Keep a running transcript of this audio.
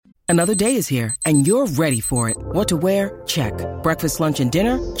Another day is here, and you're ready for it. What to wear? Check. Breakfast, lunch, and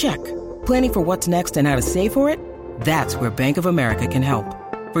dinner? Check. Planning for what's next and how to save for it? That's where Bank of America can help.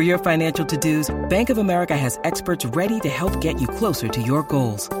 For your financial to-dos, Bank of America has experts ready to help get you closer to your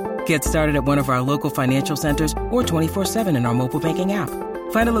goals. Get started at one of our local financial centers or 24/7 in our mobile banking app.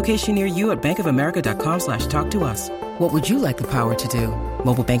 Find a location near you at bankofamerica.com/talktous. What would you like the power to do?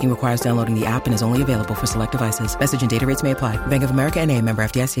 Mobile banking requires downloading the app and is only available for select devices. Message and data rates may apply. Bank of America N.A., member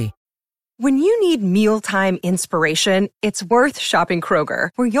FDIC. When you need mealtime inspiration, it's worth shopping Kroger,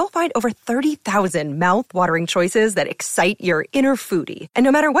 where you'll find over 30,000 mouth-watering choices that excite your inner foodie. And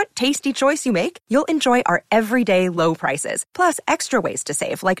no matter what tasty choice you make, you'll enjoy our everyday low prices, plus extra ways to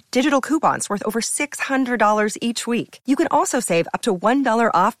save, like digital coupons worth over $600 each week. You can also save up to $1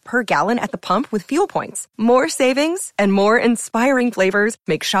 off per gallon at the pump with fuel points. More savings and more inspiring flavors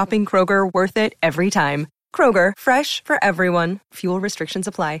make shopping Kroger worth it every time. Kroger, fresh for everyone. Fuel restrictions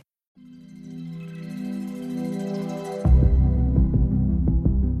apply.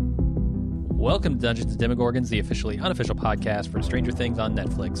 Welcome to Dungeons & Demogorgons, the officially unofficial podcast for Stranger Things on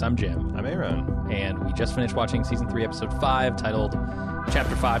Netflix. I'm Jim. I'm Aaron. And we just finished watching Season 3, Episode 5, titled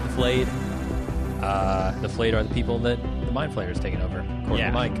Chapter 5, The Flayed. The Flayed are the people that the Mind Flayer is taking over, according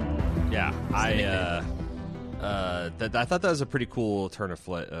to Mike. Yeah, I thought that was a pretty cool turn of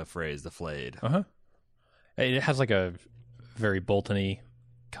phrase, The Flayed. Uh-huh. It has like a very Bolton-y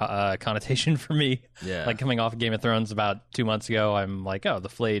connotation for me. Yeah. Like coming off of Game of Thrones about 2 months ago, I'm like, oh, The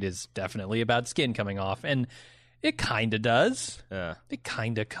Flayed is definitely about skin coming off. And it kind of does. Yeah. It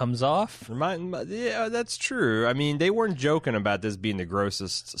kind of comes off. Yeah, that's true. I mean, they weren't joking about this being the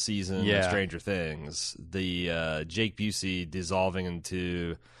grossest season of Stranger Things. The Jake Busey dissolving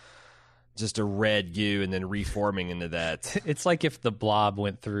into just a red goo and then reforming into that. It's like if the Blob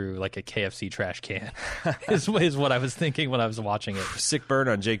went through like a KFC trash can is what I was thinking when I was watching it. Sick burn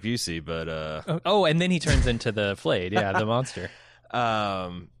on Jake Busey, but oh, and then he turns into the Flayed, the monster.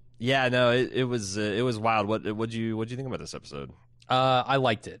 Yeah, no, it was wild. What'd you think about this episode? I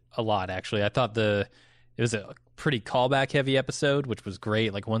liked it a lot, actually. I thought it was a pretty callback heavy episode, which was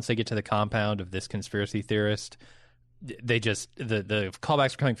great. Like once they get to the compound of this conspiracy theorist, they just the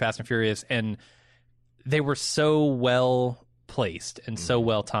callbacks were coming fast and furious, and they were so well placed and so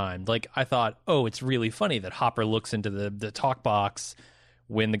well timed. Like I thought, oh, it's really funny that Hopper looks into the talk box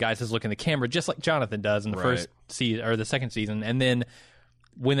when the guy says look in the camera, just like Jonathan does in the first season or the second season, and then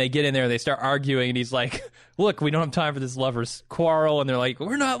when they get in there, they start arguing, and he's like, look, we don't have time for this lovers quarrel, and they're like,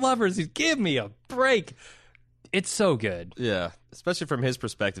 we're not lovers. He's give me a break. It's so good. Yeah. Especially from his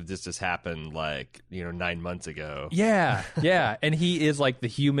perspective, this just happened 9 months ago. Yeah. Yeah. And he is like the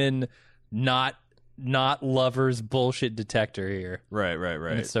human, not lovers bullshit detector here. Right.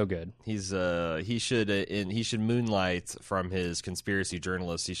 And it's so good. He's he should moonlight from his conspiracy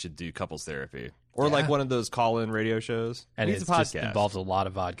journalist. He should do couples therapy or like one of those call-in radio shows. And it just involves a lot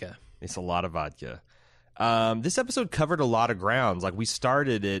of vodka. It's a lot of vodka. This episode covered a lot of grounds. Like we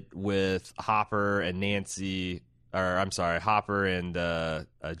started it with Hopper and Hopper and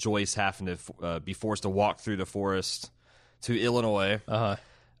Joyce having to be forced to walk through the forest to Illinois. Uh-huh.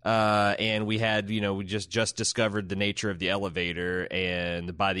 And we had, we just discovered the nature of the elevator,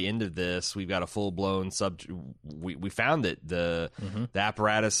 and by the end of this, we've got a full blown we found it, the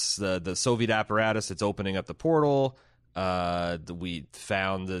apparatus, the Soviet apparatus that's opening up the portal. We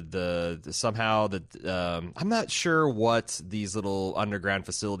found I'm not sure what these little underground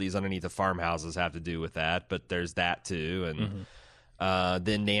facilities underneath the farmhouses have to do with that, but there's that too. And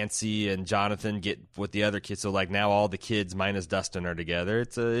then Nancy and Jonathan get with the other kids. So like now all the kids minus Dustin are together.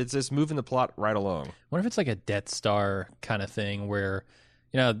 It's just moving the plot right along. I wonder if it's like a Death Star kind of thing where,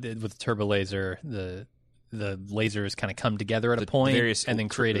 with Turbo Laser, the lasers kind of come together at a point and then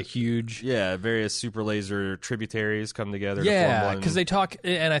create a huge... Yeah, various super laser tributaries come together. Yeah, because they talk...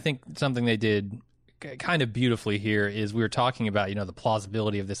 And I think something they did kind of beautifully here is we were talking about, the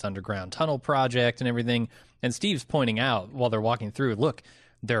plausibility of this underground tunnel project and everything. And Steve's pointing out while they're walking through, look,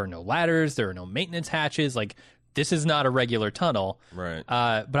 there are no ladders, there are no maintenance hatches. Like, this is not a regular tunnel. Right.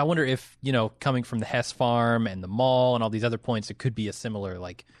 But I wonder if, coming from the Hess farm and the mall and all these other points, it could be a similar,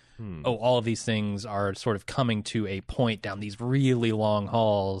 all of these things are sort of coming to a point down these really long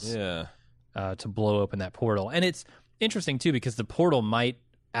halls to blow open that portal. And it's interesting, too, because the portal might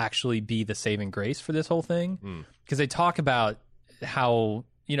actually be the saving grace for this whole thing. Because they talk about how,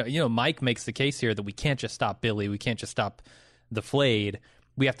 Mike makes the case here that we can't just stop Billy. We can't just stop the Flayed.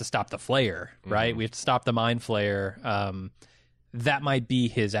 We have to stop the Flayer, right? We have to stop the Mind Flayer. That might be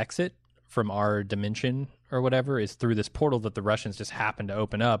his exit from our dimension or whatever, is through this portal that the Russians just happen to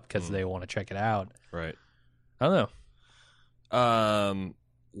open up because they want to check it out. Right. I don't know.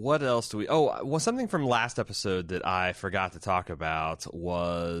 what else do we? Oh, well, something from last episode that I forgot to talk about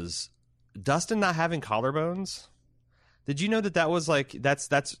was Dustin not having collarbones. Did you know that was like that's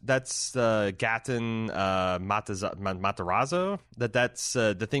Gaten Matarazzo? That's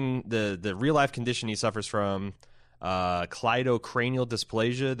the thing, the real life condition he suffers from, cleidocranial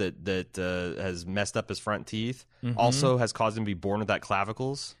dysplasia that has messed up his front teeth. Also has caused him to be born without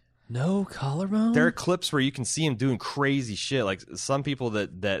clavicles. No collarbone? There are clips where you can see him doing crazy shit. Like some people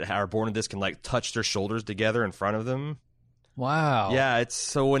that are born with this can like touch their shoulders together in front of them. Wow. Yeah, it's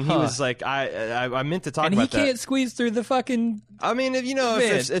so when he was like, I meant to talk about that. And he can't squeeze through the fucking. I mean,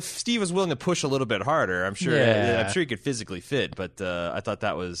 if Steve was willing to push a little bit harder, I'm sure he could physically fit. But I thought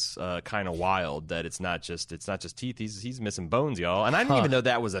that was kind of wild that it's not just teeth. He's missing bones, y'all. And I didn't even know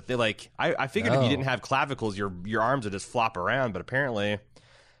that was a thing. Like I figured if you didn't have clavicles, your arms would just flop around. But apparently,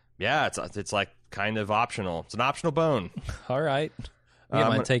 yeah, it's like kind of optional. It's an optional bone. All right. Yeah,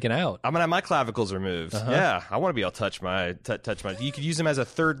 mine taken out. I'm gonna have my clavicles removed. Yeah, I want to be able to touch my. You could use them as a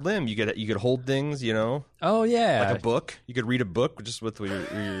third limb. You could hold things. Oh yeah, like a book. You could read a book just with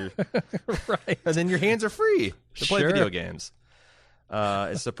your right, and then your hands are free to play video games.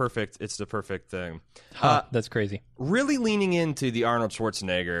 It's the perfect thing. That's crazy. Really leaning into the Arnold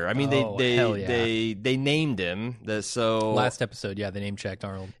Schwarzenegger. I mean, they named him. Last episode, they name checked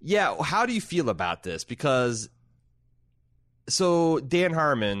Arnold. Yeah, how do you feel about this? Because. So Dan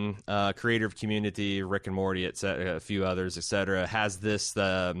Harmon, creator of Community, Rick and Morty, etc., a few others, etc., has this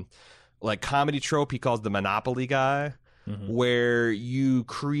like comedy trope he calls the Monopoly guy, where you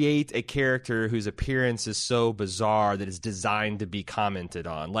create a character whose appearance is so bizarre that it's designed to be commented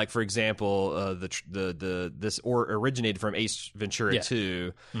on. Like, for example, this originated from Ace Ventura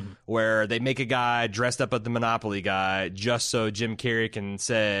 2, where they make a guy dressed up as the Monopoly guy just so Jim Carrey can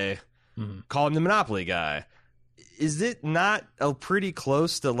say, call him the Monopoly guy. Is it not pretty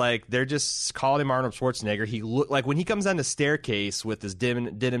close to like they're just calling him Arnold Schwarzenegger? He look like when he comes down the staircase with his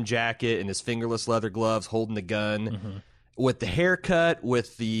denim jacket and his fingerless leather gloves, holding the gun, with the haircut,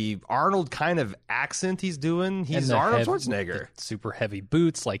 with the Arnold kind of accent he's doing. He's Arnold Schwarzenegger. Super heavy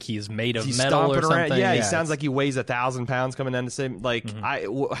boots, like he's made of metal or something. Yeah, he sounds like he weighs 1,000 pounds coming down the same. Like,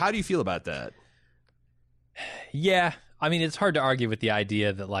 how do you feel about that? Yeah. I mean, it's hard to argue with the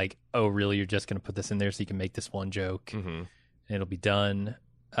idea that, like, oh, really, you're just going to put this in there so you can make this one joke and it'll be done.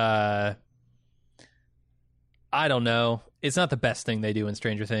 I don't know. It's not the best thing they do in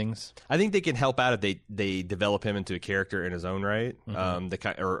Stranger Things. I think they can help out if they develop him into a character in his own right.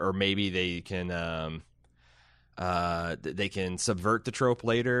 Or maybe they can subvert the trope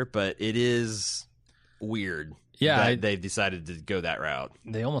later, but it is weird that they've decided to go that route.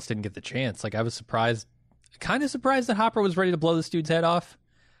 They almost didn't get the chance. Like, I was kind of surprised that Hopper was ready to blow this dude's head off,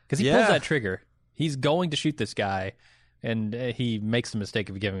 because he pulls that trigger. He's going to shoot this guy, and he makes the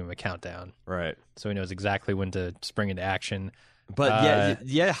mistake of giving him a countdown. Right. So he knows exactly when to spring into action. But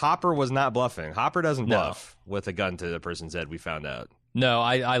Hopper was not bluffing. Hopper doesn't bluff with a gun to the person's head, we found out. No,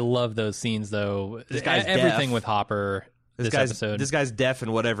 I love those scenes, though. This guy's everything deaf. With Hopper this episode. This guy's deaf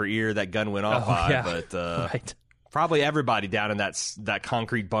in whatever ear that gun went off by, but right. Probably everybody down in that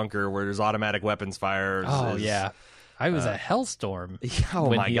concrete bunker where there's automatic weapons fire. I was a hellstorm. Oh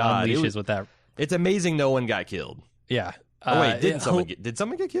when my he god! Unleashes with that. It's amazing no one got killed. Yeah. Did someone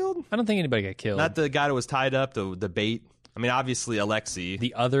get killed? I don't think anybody got killed. Not the guy that was tied up. The bait. I mean, obviously Alexei.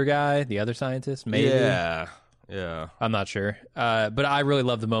 The other guy, the other scientist, maybe. Yeah. I'm not sure. But I really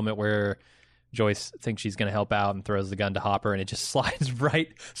love the moment where Joyce thinks she's going to help out and throws the gun to Hopper, and it just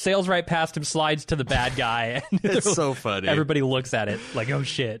sails right past him, slides to the bad guy. And it's so funny. Everybody looks at it like, oh,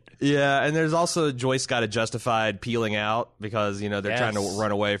 shit. Yeah, and there's also Joyce got a justified peeling out because, they're trying to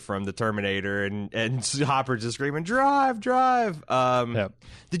run away from the Terminator, and Hopper's just screaming, drive.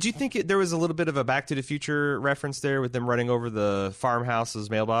 Did you think there was a little bit of a Back to the Future reference there with them running over the farmhouse's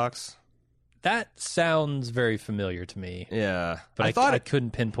mailbox? That sounds very familiar to me. Yeah. But I couldn't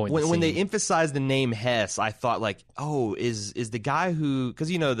pinpoint when they emphasized the name Hess, I thought like, oh, is the guy who, because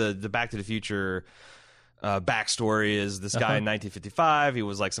the Back to the Future backstory is this guy in 1955. He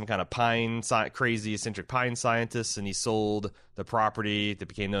was like some kind of crazy eccentric pine scientist, and he sold the property that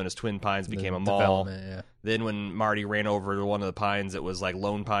became known as Twin Pines, became a mall. Yeah. Then when Marty ran over to one of the pines, it was like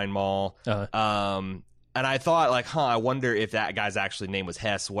Lone Pine Mall. And I thought, like, I wonder if that guy's actually name was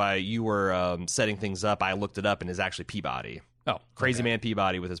Hess. While you were setting things up, I looked it up, and it's actually Peabody. Oh, Crazy Man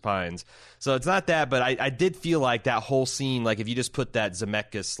Peabody with his pines. So it's not that, but I did feel like that whole scene, like if you just put that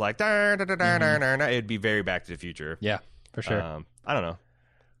Zemeckis, like, it'd be very Back to the Future. Yeah, for sure. I don't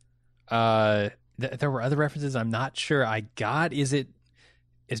know. There were other references I'm not sure I got. Is it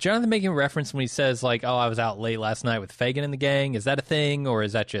Is Jonathan making a reference when he says, like, oh, I was out late last night with Fagin and the gang? Is that a thing, or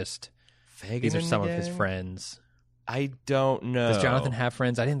is that just these are some of his friends? I don't know. Does Jonathan have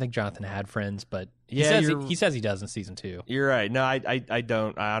friends? I didn't think Jonathan had friends, but he says he does in season 2. You're right. No, I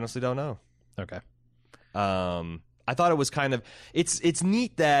don't. I honestly don't know. Okay. I thought it was kind of it's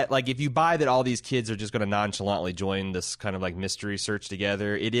neat that, like, if you buy that all these kids are just going to nonchalantly join this kind of like mystery search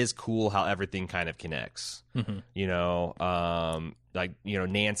together, it is cool how everything kind of connects. Mm-hmm. You know, like, you know,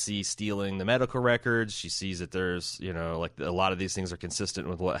 Nancy stealing the medical records. She sees that there's, you know, like a lot of these things are consistent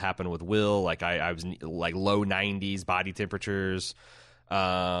with what happened with Will. Like I was like low 90s body temperatures.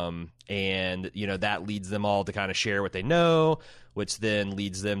 And, you know, that leads them all to kind of share what they know, which then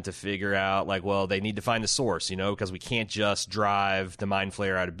leads them to figure out, like, well, they need to find the source, you know, because we can't just drive the Mind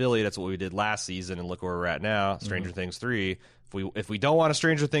Flayer out of Billy. That's what we did last season, and look where we're at now, Stranger Things 3. If we don't want a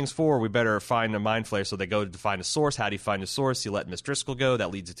Stranger Things 4, we better find a Mind Flayer. So they go to find a source. How do you find a source? You let Miss Driscoll go.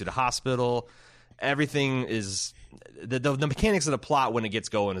 That leads you to the hospital. Everything is the mechanics of the plot when it gets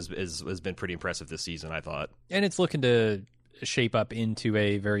going has been pretty impressive this season, I thought. And it's looking to shape up into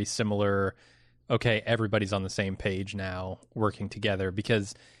a very similar, okay, everybody's on the same page now, working together,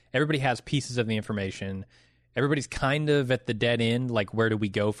 because everybody has pieces of the information. Everybody's kind of at the dead end, like, where do we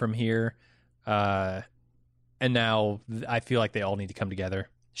go from here? And now I feel like they all need to come together,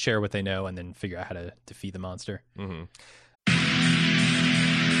 share what they know, and then figure out how to defeat the monster. Mm-hmm.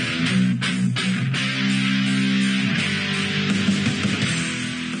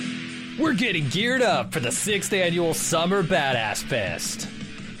 We're getting geared up for the 6th annual Summer Badass Fest.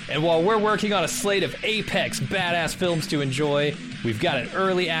 And while we're working on a slate of apex badass films to enjoy, we've got an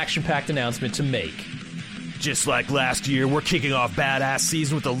early action-packed announcement to make. Just like last year, we're kicking off Badass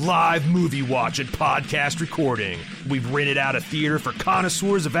Season with a live movie watch and podcast recording. We've rented out a theater for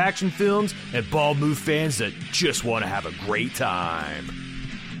connoisseurs of action films and Bald Move fans that just want to have a great time.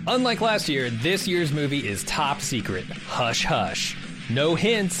 Unlike last year, this year's movie is top secret. Hush hush. No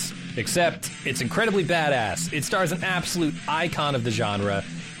hints, except it's incredibly badass. It stars an absolute icon of the genre.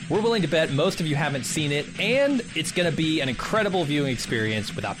 We're willing to bet most of you haven't seen it, and it's going to be an incredible viewing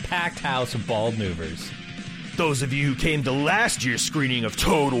experience with a packed house of Bald Movers. Those of you who came to last year's screening of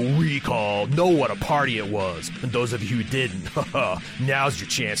Total Recall know what a party it was. And those of you who didn't, now's your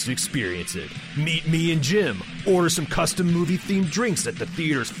chance to experience it. Meet me and Jim, order some custom movie-themed drinks at the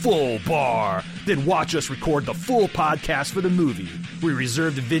theater's full bar, then watch us record the full podcast for the movie. We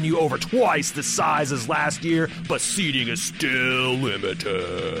reserved a venue over twice the size as last year, but seating is still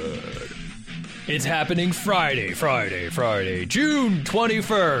limited. It's happening Friday, June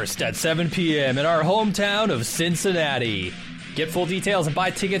 21st at 7 p.m. in our hometown of Cincinnati. Get full details and buy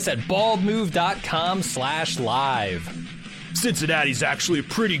tickets at baldmove.com/live. Cincinnati's actually a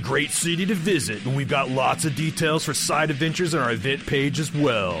pretty great city to visit, and we've got lots of details for side adventures on our event page as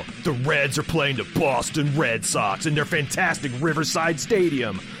well. The Reds are playing the Boston Red Sox in their fantastic Riverside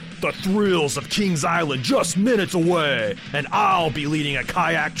Stadium. The thrills of Kings Island just minutes away, and I'll be leading a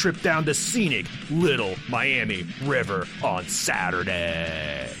kayak trip down the scenic Little Miami River on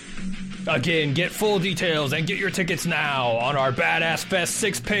Saturday. Again, get full details and get your tickets now on our Badass Fest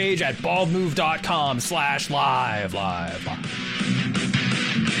 6 page at baldmove.com/live.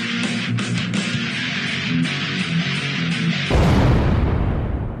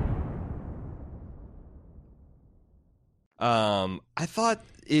 I thought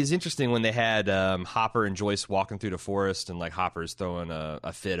it was interesting when they had Hopper and Joyce walking through the forest, and like Hopper's throwing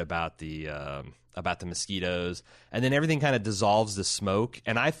a fit about the mosquitoes, and then everything kind of dissolves the smoke.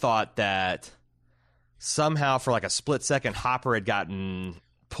 And I thought that somehow for like a split second, Hopper had gotten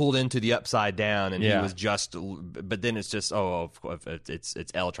pulled into the Upside Down, and he was just. But then it's just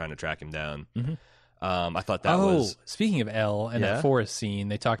it's Elle trying to track him down. Mm-hmm. I thought that was. Speaking of Elle and that forest scene,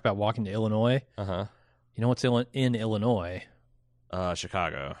 they talked about walking to Illinois. You know what's in Illinois?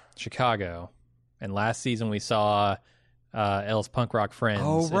 Chicago. And last season we saw Elle's punk rock friends in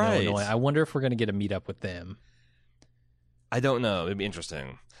Illinois. I wonder if we're going to get a meet up with them. I don't know. It'd be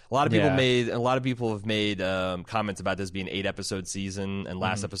interesting. A lot of people have made comments about this being an 8-episode season, and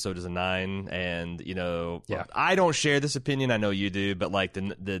last episode is a 9. And I don't share this opinion. I know you do, but like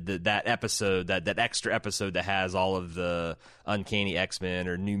that episode, that extra episode that has all of the Uncanny X-Men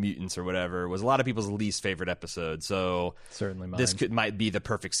or New Mutants or whatever, was a lot of people's least favorite episode. So certainly mine. This might be the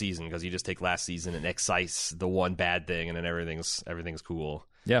perfect season because you just take last season and excise the one bad thing, and then everything's cool.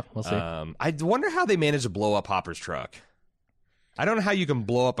 Yeah, we'll see. I wonder how they managed to blow up Hopper's truck. I don't know how you can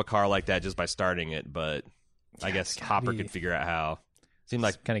blow up a car like that just by starting it, but I guess Hopper could figure out how. Seemed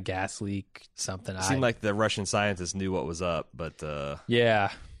like kind of gas leak, something. Seemed like the Russian scientists knew what was up, but yeah.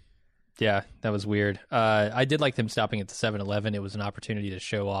 Yeah, that was weird. I did like them stopping at the 7-Eleven. It was an opportunity to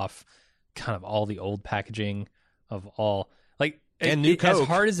show off kind of all the old packaging of all, like, and new Coke. As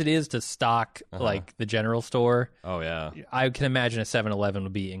hard as it is to stock like the general store. Oh yeah, I can imagine a 7-Eleven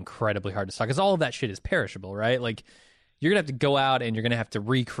would be incredibly hard to stock because all of that shit is perishable, right? Like, you're gonna have to go out and you're gonna have to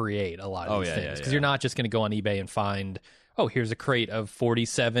recreate a lot of these things because you're not just gonna go on eBay and find, oh, here's a crate of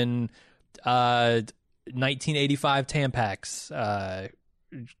 47 1985 Tampax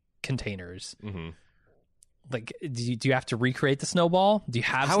containers. Like, do you have to recreate the Snowball? Do you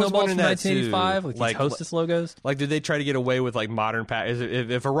have Snowballs from 1985 with these Hostess logos? Like, did they try to get away with like modern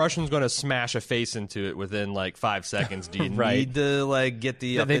if a Russian's going to smash a face into it within like 5 seconds, do you need to like get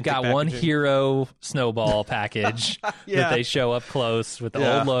the? They've got packaging? One Hero Snowball package that they show up close with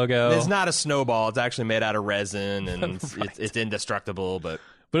the old logo. It's not a Snowball; it's actually made out of resin and it's indestructible, but.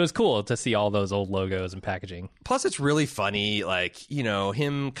 But it was cool to see all those old logos and packaging. Plus, it's really funny, like, you know,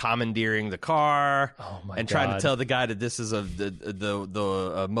 him commandeering the car and trying to tell the guy that this is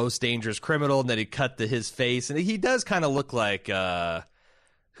the most dangerous criminal and that he cut his face. And he does kind of look like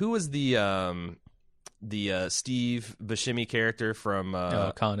who was the Steve Buscemi character from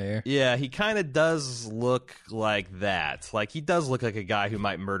Con Air. Yeah, he kind of does look like that. Like, he does look like a guy who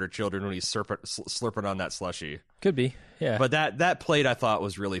might murder children when he's slurping on that slushie. Could be, yeah. But that plate I thought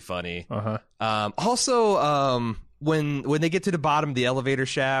was really funny. Also, when they get to the bottom of the elevator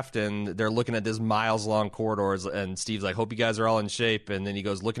shaft and they're looking at this miles long corridors, and Steve's like, "Hope you guys are all in shape," and then he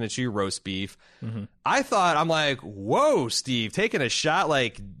goes, "Looking at you, roast beef." I'm like, "Whoa, Steve, taking a shot."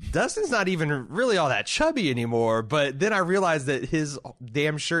 Like, Dustin's not even really all that chubby anymore. But then I realized that his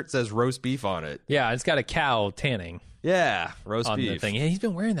damn shirt says roast beef on it. Yeah, it's got a cow tanning. Yeah, roast on beef. The thing. Yeah, he's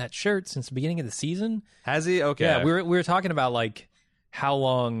been wearing that shirt since the beginning of the season. Has he? Okay. Yeah, we were talking about like how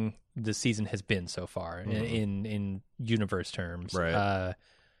long the season has been so far in universe terms. Right.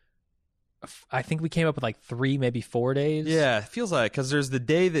 I think we came up with like 3, maybe 4 days. Yeah, it feels like, because there's the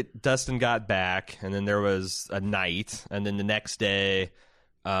day that Dustin got back, and then there was a night, and then the next day,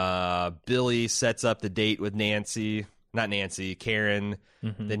 Billy sets up the date with Karen.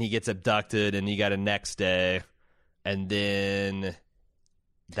 Then he gets abducted, and you got a next day. And then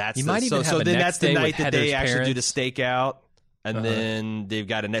that's the night that they actually do the stakeout, and then they've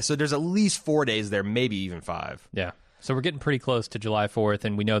got a next. So there's at least 4 days there, maybe even 5. Yeah. So we're getting pretty close to July 4th,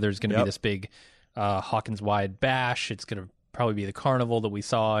 and we know there's going to be this big Hawkins Wide bash. It's going to probably be the carnival that we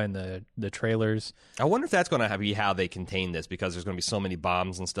saw in the trailers. I wonder if that's going to be how they contain this, because there's going to be so many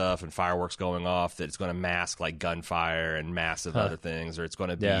bombs and stuff and fireworks going off that it's going to mask like gunfire and massive other things, or it's going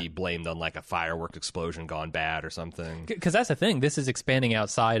to be blamed on like a firework explosion gone bad or something. Because that's the thing. This is expanding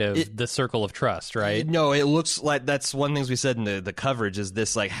outside of the circle of trust, right? No, it looks like that's one of the things we said in the coverage is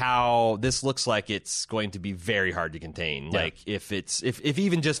this, like, how this looks like it's going to be very hard to contain. Yeah. Like if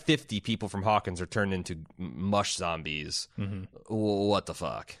even just 50 people from Hawkins are turned into mush zombies, what the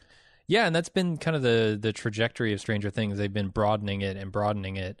fuck? Yeah, and that's been kind of the trajectory of Stranger Things. They've been broadening it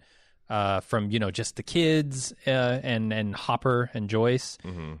from, just the kids and Hopper and Joyce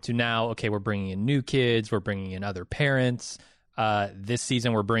to now, okay, we're bringing in new kids, we're bringing in other parents. This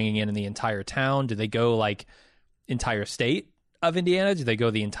season we're bringing in the entire town. Do they go like entire state of Indiana? Do they go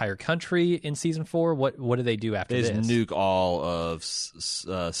the entire country in season 4? What do they do after this? They just nuke all of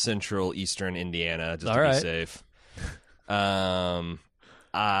central eastern Indiana just to be safe.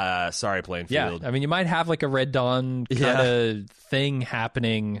 Sorry, Plainfield. Yeah, I mean, you might have like a Red Dawn kind of thing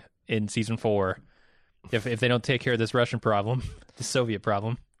happening in season 4 if they don't take care of this Russian problem, the Soviet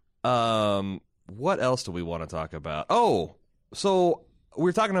problem. What else do we want to talk about? Oh, so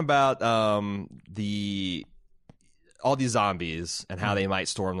we're talking about all these zombies and how they might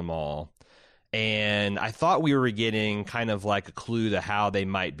storm the mall. And I thought we were getting kind of like a clue to how they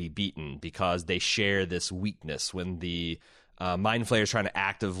might be beaten, because they share this weakness. When the Mind Flayer is trying to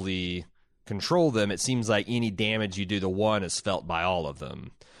actively control them, it seems like any damage you do to one is felt by all of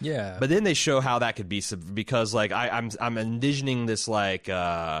them. Yeah. But then they show how that could be, because like I'm envisioning this like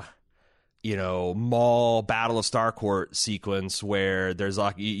mall Battle of Starcourt sequence where there's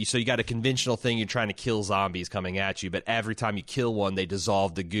like so you got a conventional thing, you're trying to kill zombies coming at you, but every time you kill one, they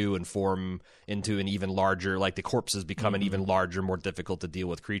dissolve the goo and form into an even larger, like the corpses become an even larger, more difficult to deal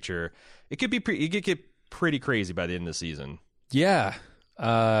with creature. It could get pretty crazy by the end of the season. Yeah.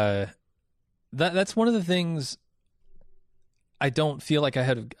 That's one of the things I don't feel like I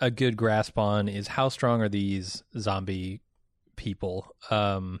had a good grasp on, is how strong are these zombie people.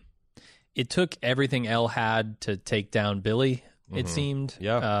 It took everything Elle had to take down Billy, it seemed,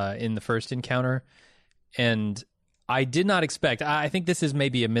 in the first encounter. And I did not expect, I think this is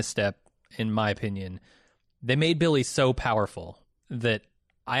maybe a misstep, in my opinion. They made Billy so powerful that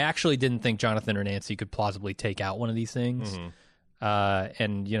I actually didn't think Jonathan or Nancy could plausibly take out one of these things.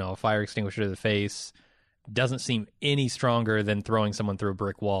 And, a fire extinguisher to the face doesn't seem any stronger than throwing someone through a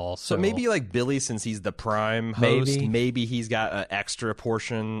brick wall. So maybe like Billy, since he's the prime host, maybe he's got an extra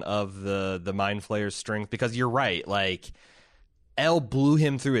portion of the Mind Flayer's strength, because you're right. Like, Elle blew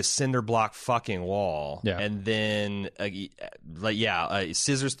him through a cinder block fucking wall. Yeah. And then,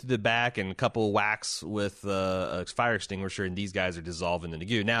 scissors to the back and a couple of whacks with a fire extinguisher, and these guys are dissolving in the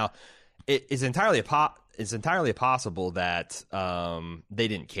goo. Now, it's entirely possible that they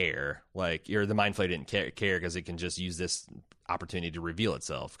didn't care, or the Mind Flayer didn't care because it can just use this opportunity to reveal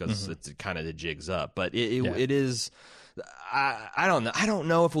itself, because it's kind of the jig's up. But it is. I don't know. I don't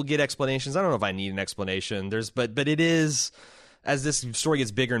know if we'll get explanations. I don't know if I need an explanation. But it is. As this story gets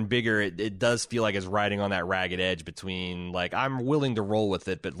bigger and bigger, it does feel like it's riding on that ragged edge between, like, I'm willing to roll with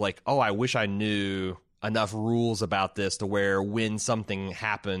it, but like, I wish I knew enough rules about this to where when something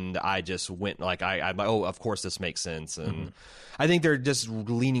happened, I just went like, I'm like, of course this makes sense. And I think they're just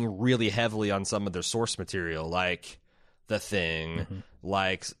leaning really heavily on some of their source material, like The Thing,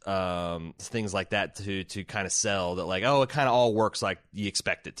 like things like that to kind of sell that, like, it kind of all works like you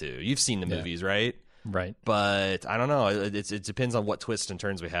expect it to. You've seen the movies, right? Right. But I don't know. It depends on what twists and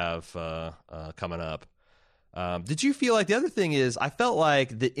turns we have coming up. Did you feel like the other thing is, I felt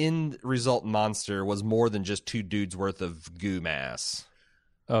like the end result monster was more than just 2 dudes worth of goo mass.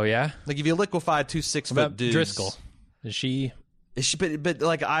 Oh, yeah? Like, if you liquefy 2 6-foot dudes. Driscoll. Is she, but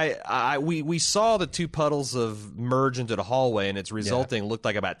like, we saw the 2 puddles of merge into the hallway, and its resulting looked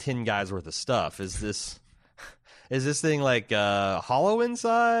like about 10 guys worth of stuff. Is this thing like hollow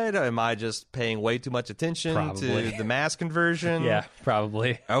inside? Am I just paying way too much attention to the mass conversion? Yeah,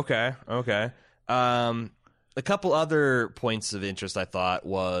 probably. Okay. A couple other points of interest, I thought,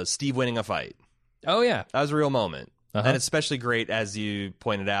 was Steve winning a fight. Oh, yeah. That was a real moment. And it's especially great, as you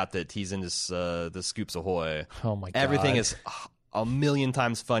pointed out, that he's in this the Scoops Ahoy. Oh, my God. Everything is a million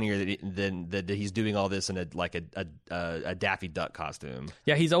times funnier than that he's doing all this in a Daffy Duck costume.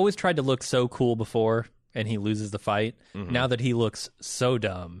 Yeah, he's always tried to look so cool before, and he loses the fight. Now that he looks so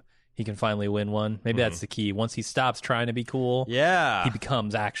dumb, he can finally win one. Maybe that's the key. Once he stops trying to be cool, he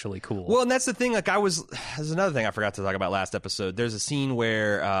becomes actually cool. Well, and that's the thing. Like, there's another thing I forgot to talk about last episode. There's a scene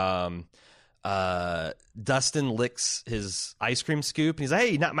where Dustin licks his ice cream scoop, and he's like,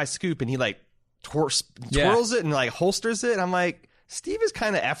 "Hey, not my scoop," and he like twirls it and like holsters it. And I'm like, Steve is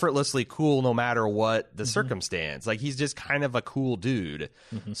kind of effortlessly cool no matter what the circumstance. Like, he's just kind of a cool dude.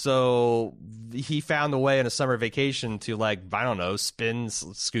 So he found a way in a summer vacation to, like, I don't know, spin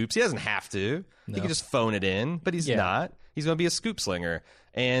scoops. He doesn't have to. No. He can just phone it in, but he's not. He's going to be a scoop slinger.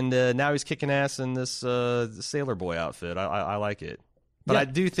 And now he's kicking ass in this Sailor Boy outfit. I like it. But I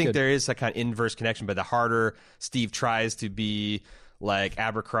do think there is a kind of inverse connection. But the harder Steve tries to be like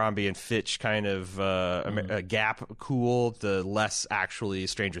Abercrombie and Fitch kind of Gap cool, the less actually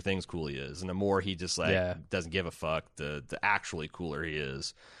Stranger Things cool he is. And the more he just doesn't give a fuck, the actually cooler he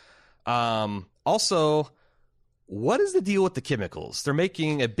is. Also, what is the deal with the chemicals? They're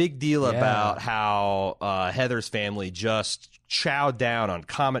making a big deal about how Heather's family just chowed down on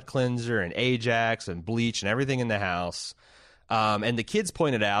Comet Cleanser and Ajax and bleach and everything in the house. And the kids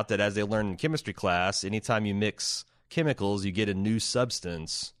pointed out that as they learned in chemistry class, anytime you mix chemicals, you get a new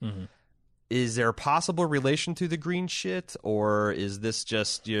substance. Is there a possible relation to the green shit, or is this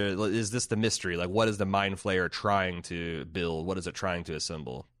just is this the mystery? Like, what is the Mind Flayer trying to build? What is it trying to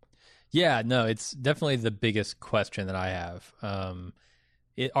assemble? Yeah, no, it's definitely the biggest question that I have.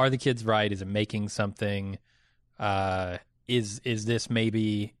 Are the kids right? Is it making something? Is this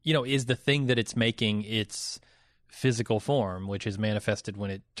maybe, is the thing that it's making its physical form, which is manifested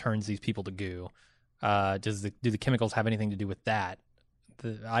when it turns these people to goo? Do the chemicals have anything to do with that?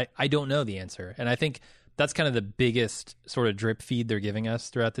 I don't know the answer. And I think that's kind of the biggest sort of drip feed they're giving us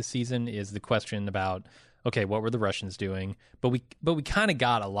throughout this season, is the question about, okay, what were the Russians doing? But we kind of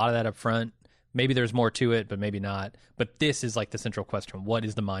got a lot of that up front. Maybe there's more to it, but maybe not. But this is like the central question. What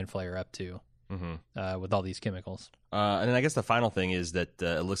is the Mind Flayer up to with all these chemicals? And then I guess the final thing is that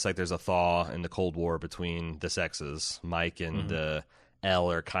it looks like there's a thaw in the Cold War between the sexes. Mike and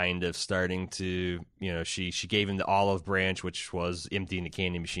Elle are kind of starting to, she gave him the olive branch, which was emptying the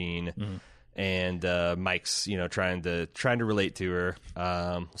candy machine, and Mike's, trying to relate to her.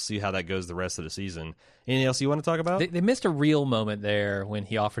 We'll see how that goes the rest of the season. Anything else you want to talk about? They missed a real moment there when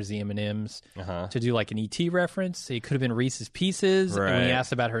he offers the M&Ms to do like an E.T. reference. It could have been Reese's Pieces, and when he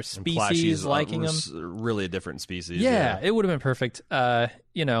asked about her species, liking them. Really a different species. Yeah, it would have been perfect.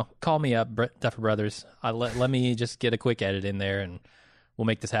 Call me up, Duffer Brothers. Let me just get a quick edit in there, and we'll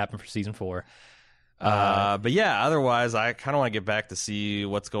make this happen for season 4. But yeah, otherwise, I kind of want to get back to see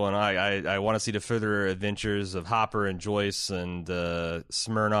what's going on. I want to see the further adventures of Hopper and Joyce and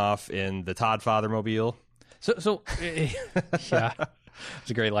Smirnoff in the Todd Fathermobile. So yeah, it's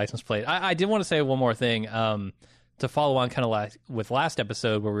a great license plate. I did want to say one more thing to follow on kind of with last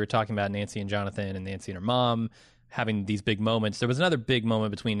episode where we were talking about Nancy and Jonathan and Nancy and her mom having these big moments. There was another big moment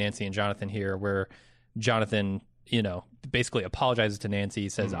between Nancy and Jonathan here where Jonathan, basically apologizes to Nancy,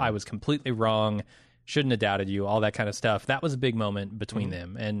 says, I was completely wrong, shouldn't have doubted you, all that kind of stuff. That was a big moment between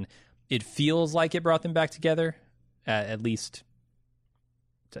them. And it feels like it brought them back together, at least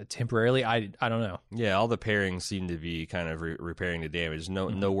temporarily. I don't know. Yeah, all the pairings seem to be kind of repairing the damage.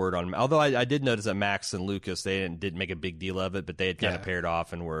 No word on. Although I did notice that Max and Lucas, they didn't make a big deal of it, but they had kind of paired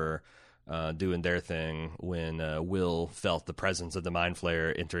off and were doing their thing when Will felt the presence of the Mind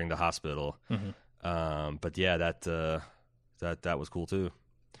Flayer entering the hospital. But yeah, that was cool too.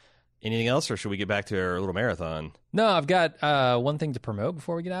 Anything else, or should we get back to our little marathon? No, I've got one thing to promote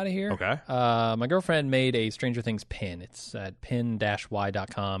before we get out of here. Okay. My girlfriend made a Stranger Things pin. It's at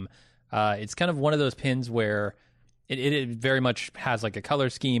pin-y.com. It's kind of one of those pins where it very much has like a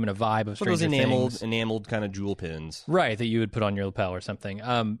color scheme and a vibe of Stranger Things. Enameled kind of jewel pins. Right, that you would put on your lapel or something.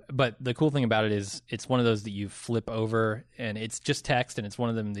 But the cool thing about it is it's one of those that you flip over, and it's just text, and it's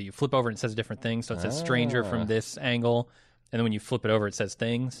one of them that you flip over and it says a different thing. So it says Stranger from this angle. And then when you flip it over, it says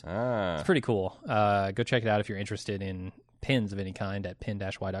things. It's pretty cool. Go check it out if you're interested in pins of any kind at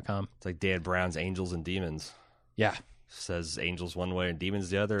pin-y.com. It's like Dan Brown's Angels and Demons. Yeah. Says angels one way and demons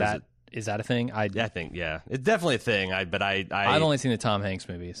the other. Is that a thing? I think, yeah. It's definitely a thing. I've only seen the Tom Hanks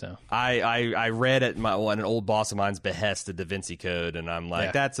movie, so. I read at an old boss of mine's behest the Da Vinci Code, and I'm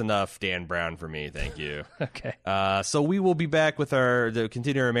like, that's enough Dan Brown for me, thank you. Okay. So we will be back with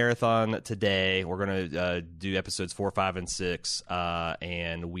continue our marathon today. We're going to do episodes 4, 5, and 6,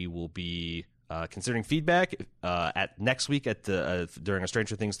 and we will be considering feedback at next week during a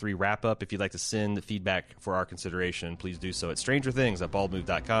Stranger Things 3 wrap up. If you'd like to send feedback for our consideration, please do so at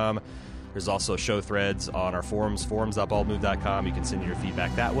strangerthings@baldmove.com. There's also show threads on our forums.baldmove.com. You can send your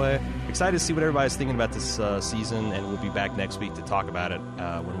feedback that way. Excited to see what everybody's thinking about this season, and we'll be back next week to talk about it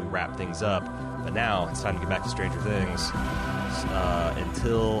when we wrap things up. But now it's time to get back to Stranger Things.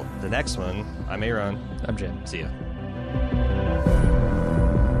 Until the next one, I'm Aaron. I'm Jim. See ya.